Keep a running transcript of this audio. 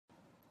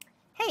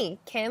Hey,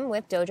 Kim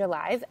with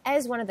DojoLIVE.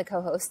 As one of the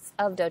co-hosts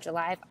of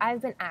DojoLIVE,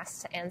 I've been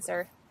asked to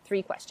answer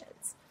 3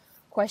 questions.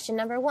 Question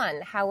number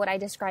 1, how would I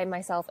describe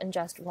myself in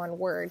just one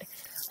word?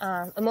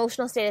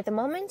 Emotional state at the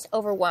moment,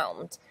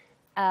 overwhelmed.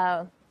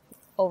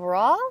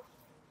 Overall,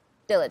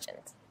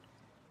 diligent.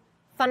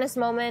 Funnest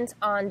moment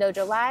on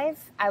DojoLIVE,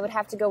 I would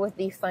have to go with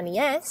the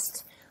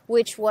funniest,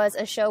 which was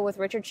a show with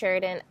Richard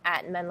Sheridan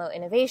at Menlo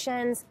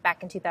Innovations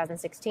back in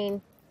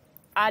 2016.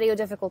 Audio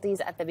difficulties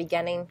at the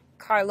beginning.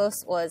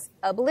 Carlos was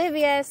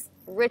oblivious,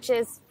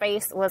 Rich's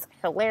face was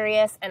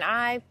hilarious, and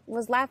I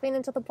was laughing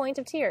until the point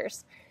of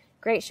tears.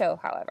 Great show,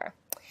 however.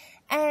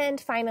 And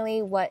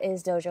finally, what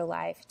is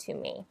DojoLIVE to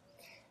me?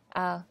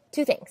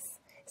 2 things.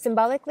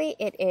 Symbolically,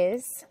 it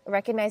is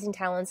recognizing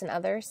talents in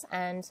others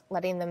and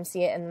letting them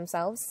see it in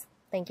themselves.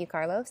 Thank you,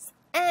 Carlos.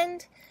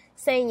 And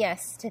saying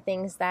yes to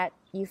things that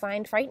you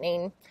find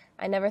frightening.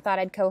 I never thought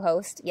I'd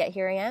co-host, yet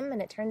here I am, and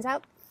it turns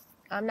out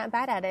I'm not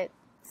bad at it.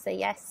 Say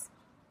yes.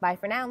 Bye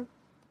for now.